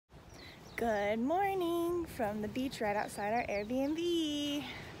Good morning from the beach right outside our Airbnb.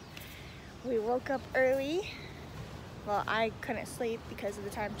 We woke up early. Well, I couldn't sleep because of the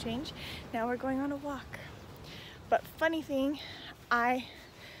time change. Now we're going on a walk. But funny thing, I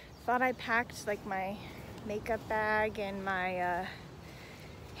thought I packed like my makeup bag and my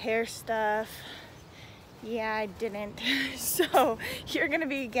hair stuff. Yeah, I didn't. So you're gonna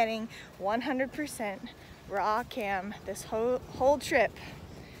be getting 100% raw cam this whole trip.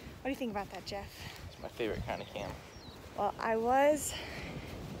 What do you think about that, Jeff? It's my favorite kind of cam. Well, I was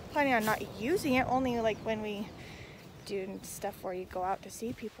planning on not using it, only like when we do stuff where you go out to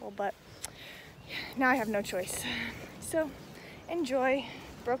see people, but now I have no choice. So enjoy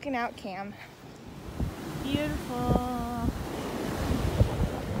broken out cam. Beautiful.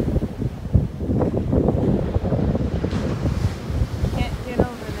 Can't get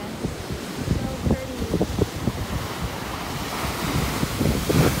over this. So pretty.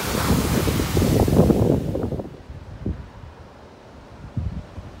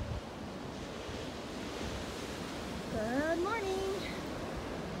 Good morning.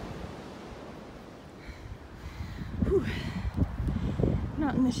 Whew.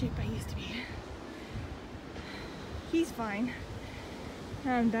 Not in the shape I used to be. He's fine.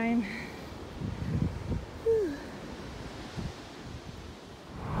 I'm dying. Whew.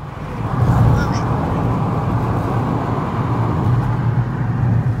 Love it.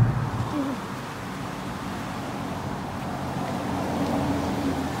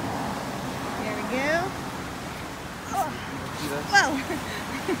 There we go. Oh. Well.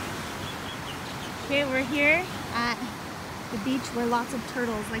 Okay, we're here at the beach where lots of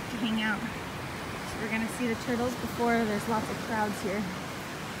turtles like to hang out. So we're gonna see the turtles before there's lots of crowds here.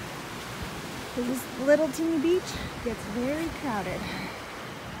 This little teeny beach gets very crowded.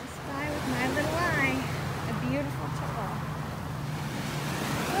 I'll spy with my little eye a beautiful turtle.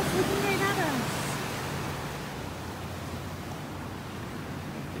 Oh, it's looking right at us.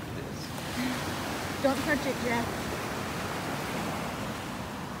 Don't touch it, Jeff.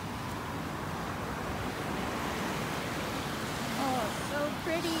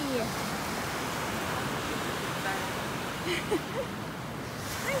 Pretty.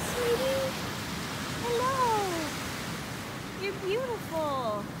 Hi, sweetie. Hello. You're beautiful.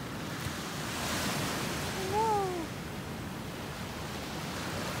 Hello.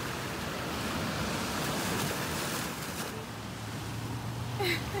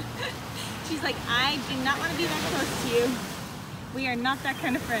 She's like, I do not want to be that close to you. We are not that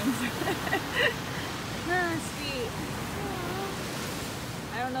kind of friends. Ah, sweet.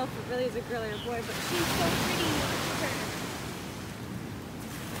 I don't know if it really is a girl or a boy, but she's so pretty. Look at her.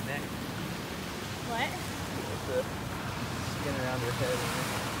 Neck. What? With the skin around her head.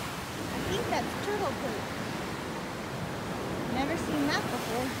 I think that's turtle poop. Never seen that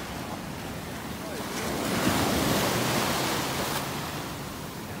before.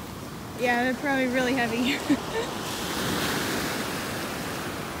 Yeah, they're probably really heavy.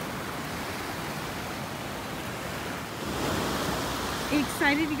 Are you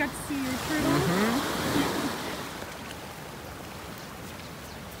excited you got to see your turtles? Mm-hmm.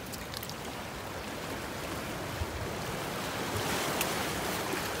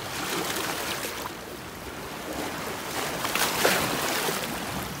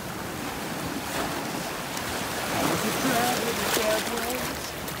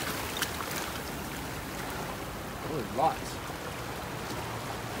 Oh, there's lots.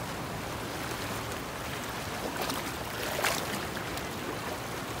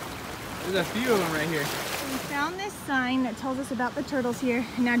 There's a few of them right here. We found this sign that tells us about the turtles here.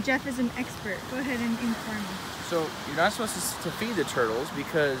 Now Jeff is an expert. Go ahead and inform me. So you're not supposed to feed the turtles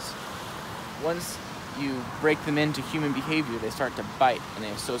because once you break them into human behavior, they start to bite and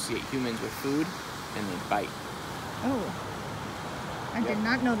they associate humans with food and they bite. Oh, I did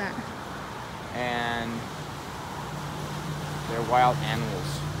not know that. And they're wild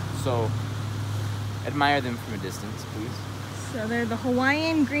animals. So admire them from a distance, please. So they're the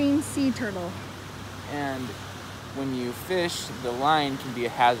Hawaiian green sea turtle. And when you fish, the line can be a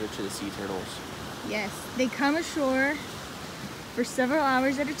hazard to the sea turtles. Yes, they come ashore for several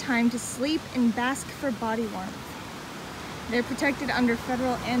hours at a time to sleep and bask for body warmth. They're protected under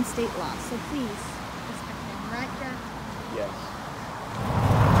federal and state law, so please respect them, right, Jeff? Yes.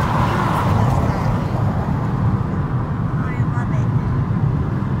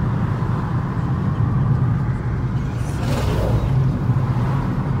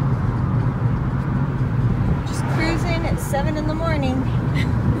 Just cruising at 7 in the morning.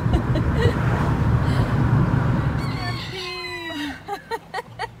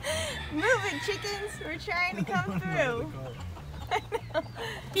 Move it, chickens! We're trying to come through. I know.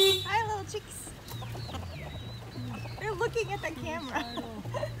 Hi, little chicks. They're looking at the camera.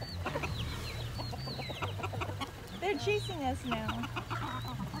 They're chasing us now.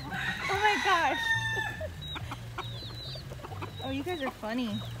 Oh my gosh. Oh, you guys are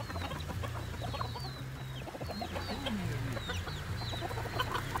funny.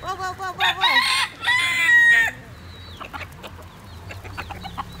 Whoa, whoa, whoa, whoa, whoa.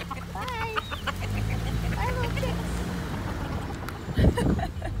 Bye. Bye, little chicks.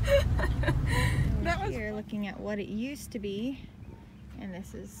 That was here looking at what it used to be, and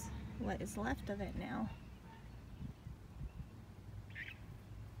this is what is left of it now.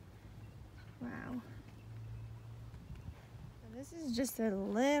 Wow. So this is just a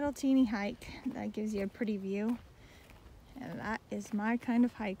little teeny hike that gives you a pretty view. And that is my kind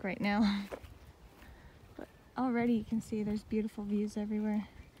of hike right now. But already you can see there's beautiful views everywhere.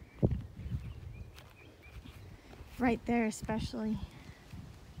 Right there especially.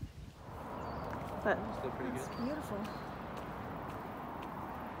 But it's beautiful.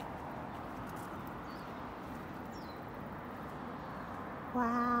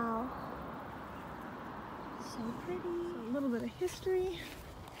 Wow. So pretty. So a little bit of history.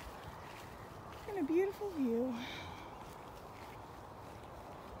 And a beautiful view.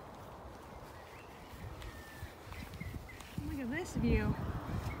 Look at this view.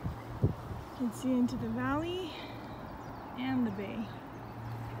 You can see into the valley and the bay.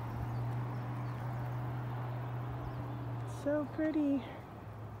 So pretty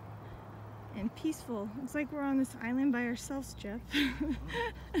and peaceful. It's like we're on this island by ourselves, Jeff.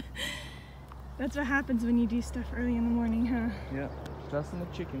 That's what happens when you do stuff early in the morning, huh? Yeah, us and the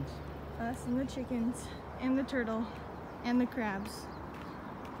chickens. Us and the chickens, and the turtle, and the crabs.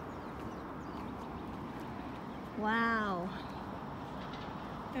 Wow.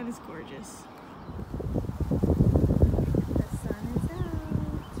 That is gorgeous. The sun is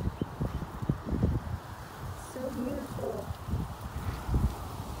out. So beautiful.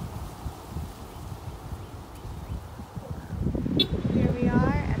 Here we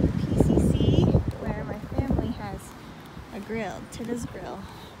are at the PCC where my family has a grill, Tita's Grill.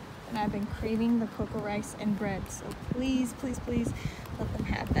 And I've been craving the cocoa rice and bread, so please, please, please let them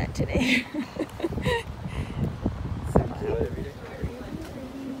have that today. So cute.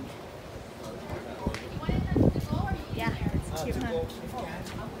 Yeah, it's cute, huh?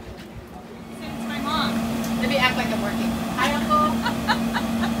 It's my mom. Let me act like I'm working. Hi, Uncle.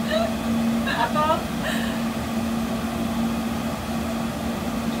 Uncle?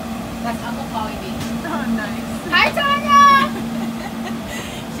 That's Uncle calling me. Oh, nice. Hi, Tanya!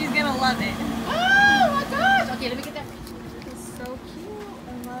 She's gonna love it. Oh my gosh! Okay, let me get that. It's so cute.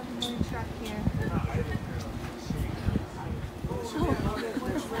 I love the truck here.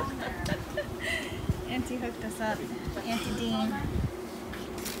 Auntie hooked us up. Auntie Dean.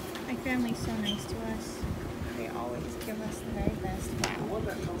 My family's so nice to us. They always give us the very best. Wow.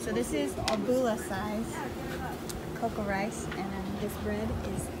 So this is a bula size cocoa rice, and then this bread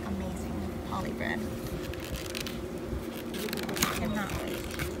is amazing. Holly bread. Cannot wait.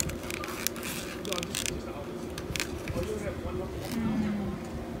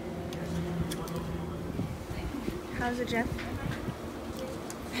 How's it, Jeff?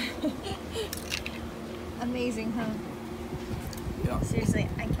 Amazing, huh? Yeah. Seriously,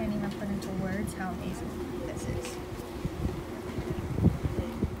 I can't even put into words how amazing this is.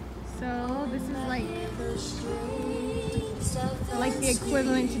 So this is like the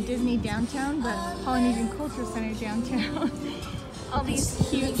equivalent to Disney downtown, but Polynesian Cultural Center downtown. All these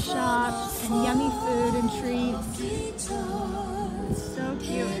cute shops and yummy food and treats. It's so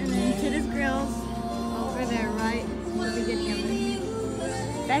cute. And then Tita's Grills over there, right in the beginning of it.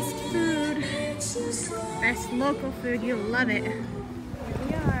 Best food, best local food. You'll love it. Here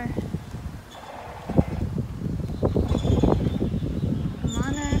we are.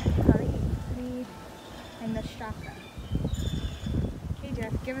 Mana, Kali, and the Shaka. Okay,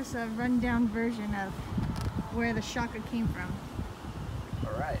 Jeff, give us a rundown version of where the Shaka came from.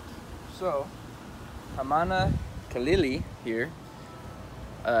 Alright, so Hamana Kalili here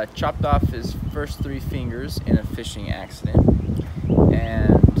chopped off his first 3 fingers in a fishing accident,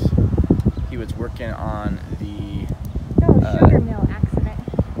 and he was working on the sugar mill accident.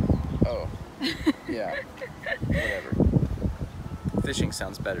 Oh, yeah, whatever. Fishing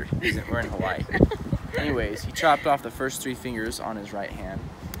sounds better. We're in Hawaii. Anyways, he chopped off the first 3 fingers on his right hand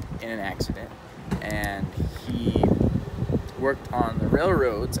in an accident, and he worked on the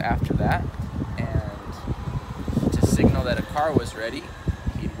railroads after that, and to signal that a car was ready,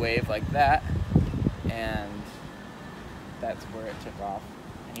 he'd wave like that, and that's where it took off.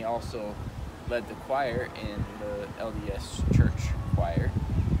 And he also led the choir in the LDS church choir,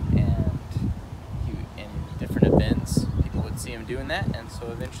 and doing that, and so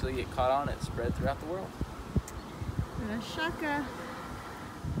eventually it caught on. It spread throughout the world. Shaka.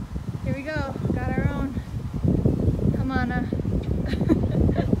 Here we go. Got our own. Come on.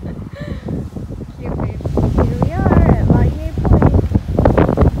 Cute, babe. Here we are at Laie Point.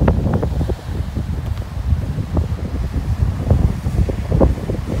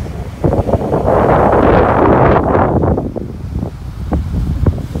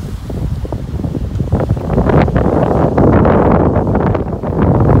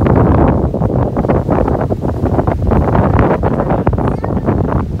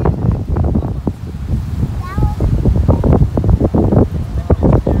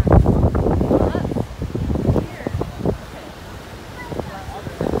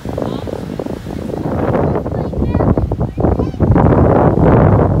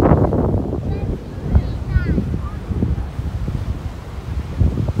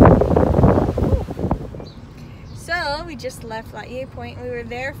 We just left Laie Point. We were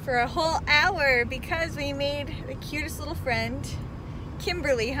there for a whole hour because we made the cutest little friend,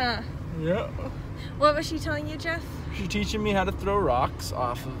 Kimberly, huh? Yeah. What was she telling you, Jeff? She's teaching me how to throw rocks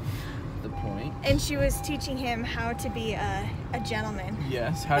off of the point. And she was teaching him how to be a gentleman.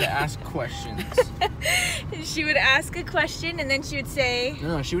 Yes, how to ask questions. She would ask a question and then she would say...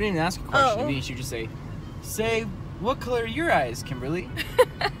 No, she wouldn't even ask a question to me. She would just say, what color are your eyes, Kimberly?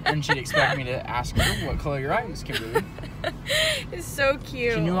 And she'd expect me to ask her, what color are your eyes, Kimberly? It's so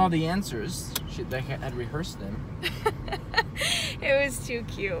cute. She knew all the answers. I had rehearsed them. It was too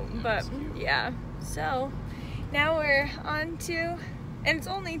cute, but yeah. So now we're on to, and it's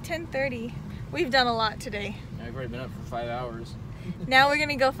only 10:30. We've done a lot today. Yeah, I've already been up for 5 hours. Now we're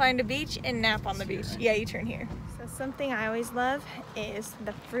gonna go find a beach and nap on the beach. Right. Yeah, you turn here. So something I always love is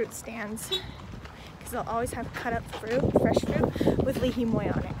the fruit stands, because they'll always have cut up fruit, fresh fruit, with Laie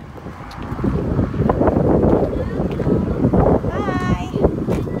Point on it. Bye!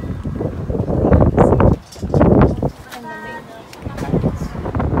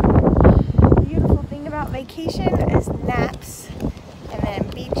 Beautiful thing about vacation is naps and then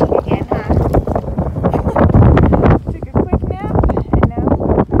beaching again, huh? Took a quick nap and now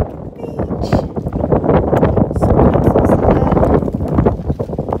we're back at the beach. So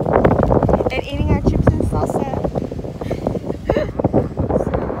and eating our chips and salsa.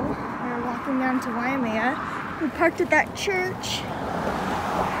 So we're walking down to Waimea. We parked at that church.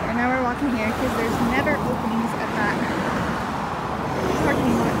 And now we're walking here because there's never openings at that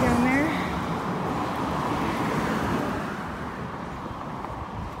parking lot down there.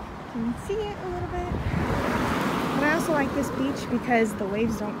 You can see it a little bit. But I also like this beach because the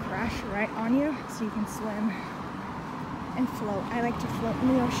waves don't crash right on you, so you can swim and float. I like to float in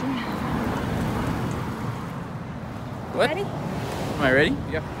the ocean. What? Ready? Am I ready?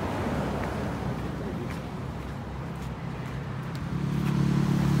 Yep.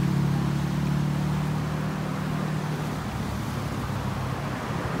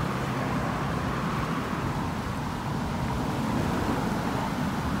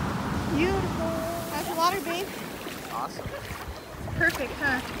 Beautiful. How's the water, babe? Awesome. Perfect,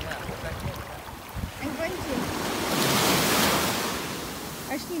 huh? I'm going to.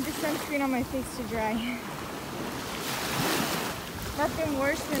 I just need the sunscreen on my face to dry. Nothing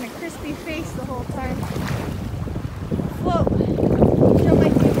worse than a crispy face the whole time. Float. Show my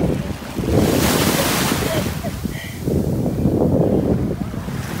face.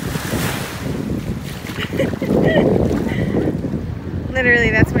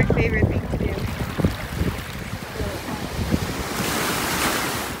 Literally, that's my favorite thing to do.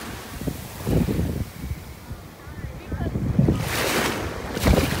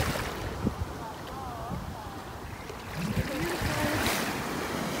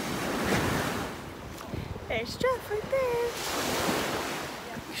 There's Jeff right there.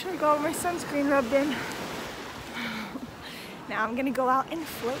 Make sure I got all my sunscreen rubbed in. Now I'm gonna go out and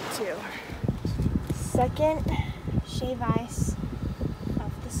float too. Second shave ice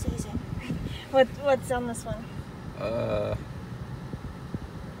of the season. What's on this one?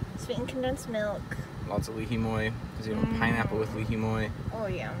 Sweetened condensed milk. Lots of Laie Point, because you know pineapple with Laie Point. Oh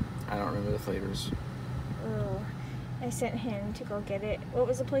yeah. I don't remember the flavors. Oh, I sent him to go get it. What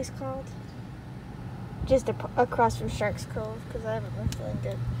was the place called? Just across from Shark's Cove, because I haven't been feeling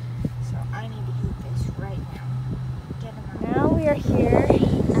good. So I need to eat this right now. Get him out. Now we are here at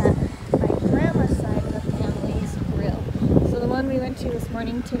my grandma's side of the family's grill. So the one we went to this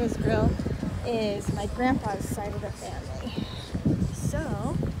morning, Tita's Grill, is my grandpa's side of the family.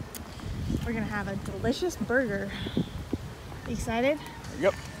 So we're gonna have a delicious burger. You excited?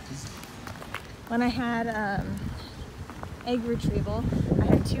 Yep. When I had egg retrieval, I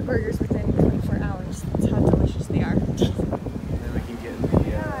had 2 burgers within 24 hours. That's how delicious they are. And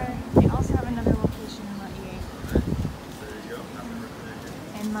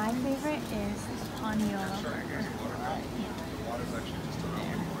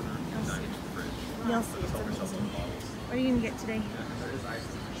You'll see, it's amazing. What are you gonna get today?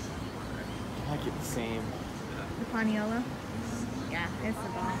 I get the same. The Paniolo? Yeah, it's the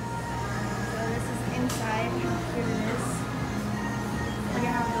bomb. So this is inside. Here it is. Look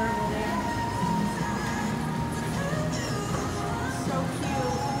at how adorable they are. So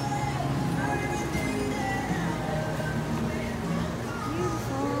cute.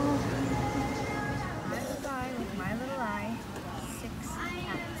 Beautiful. Let's buy with my little eye. 6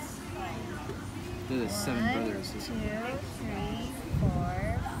 cats. They're the 7 1, brothers. 2, 3,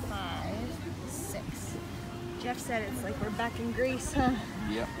 4, 5, 6. Jeff said it's like we're back in Greece, huh?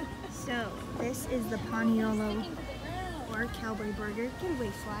 Yep. So this is the Paniolo or cowboy burger. Get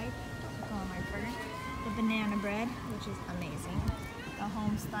away, fly. Go on my burger. The banana bread, which is amazing. The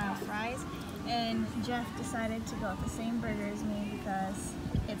home style fries. And Jeff decided to go with the same burger as me because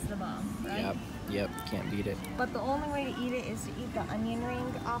it's the bomb, right? Yep. Can't beat it. But the only way to eat it is to eat the onion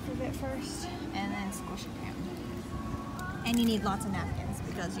ring off of it first and then squish it down. And you need lots of napkins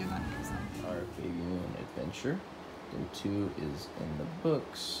because you're going to use them. Our Babymoon adventure. Day 2 is in the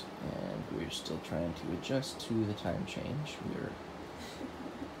books, and we're still trying to adjust to the time change. We're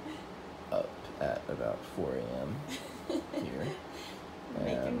up at about 4 a.m. here.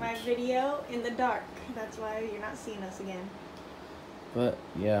 Making my video in the dark. That's why you're not seeing us again. But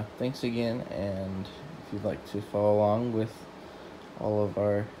yeah, thanks again, and if you'd like to follow along with all of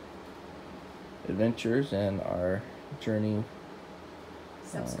our adventures and our journey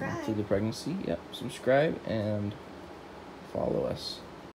Subscribe. to the pregnancy, subscribe and follow us.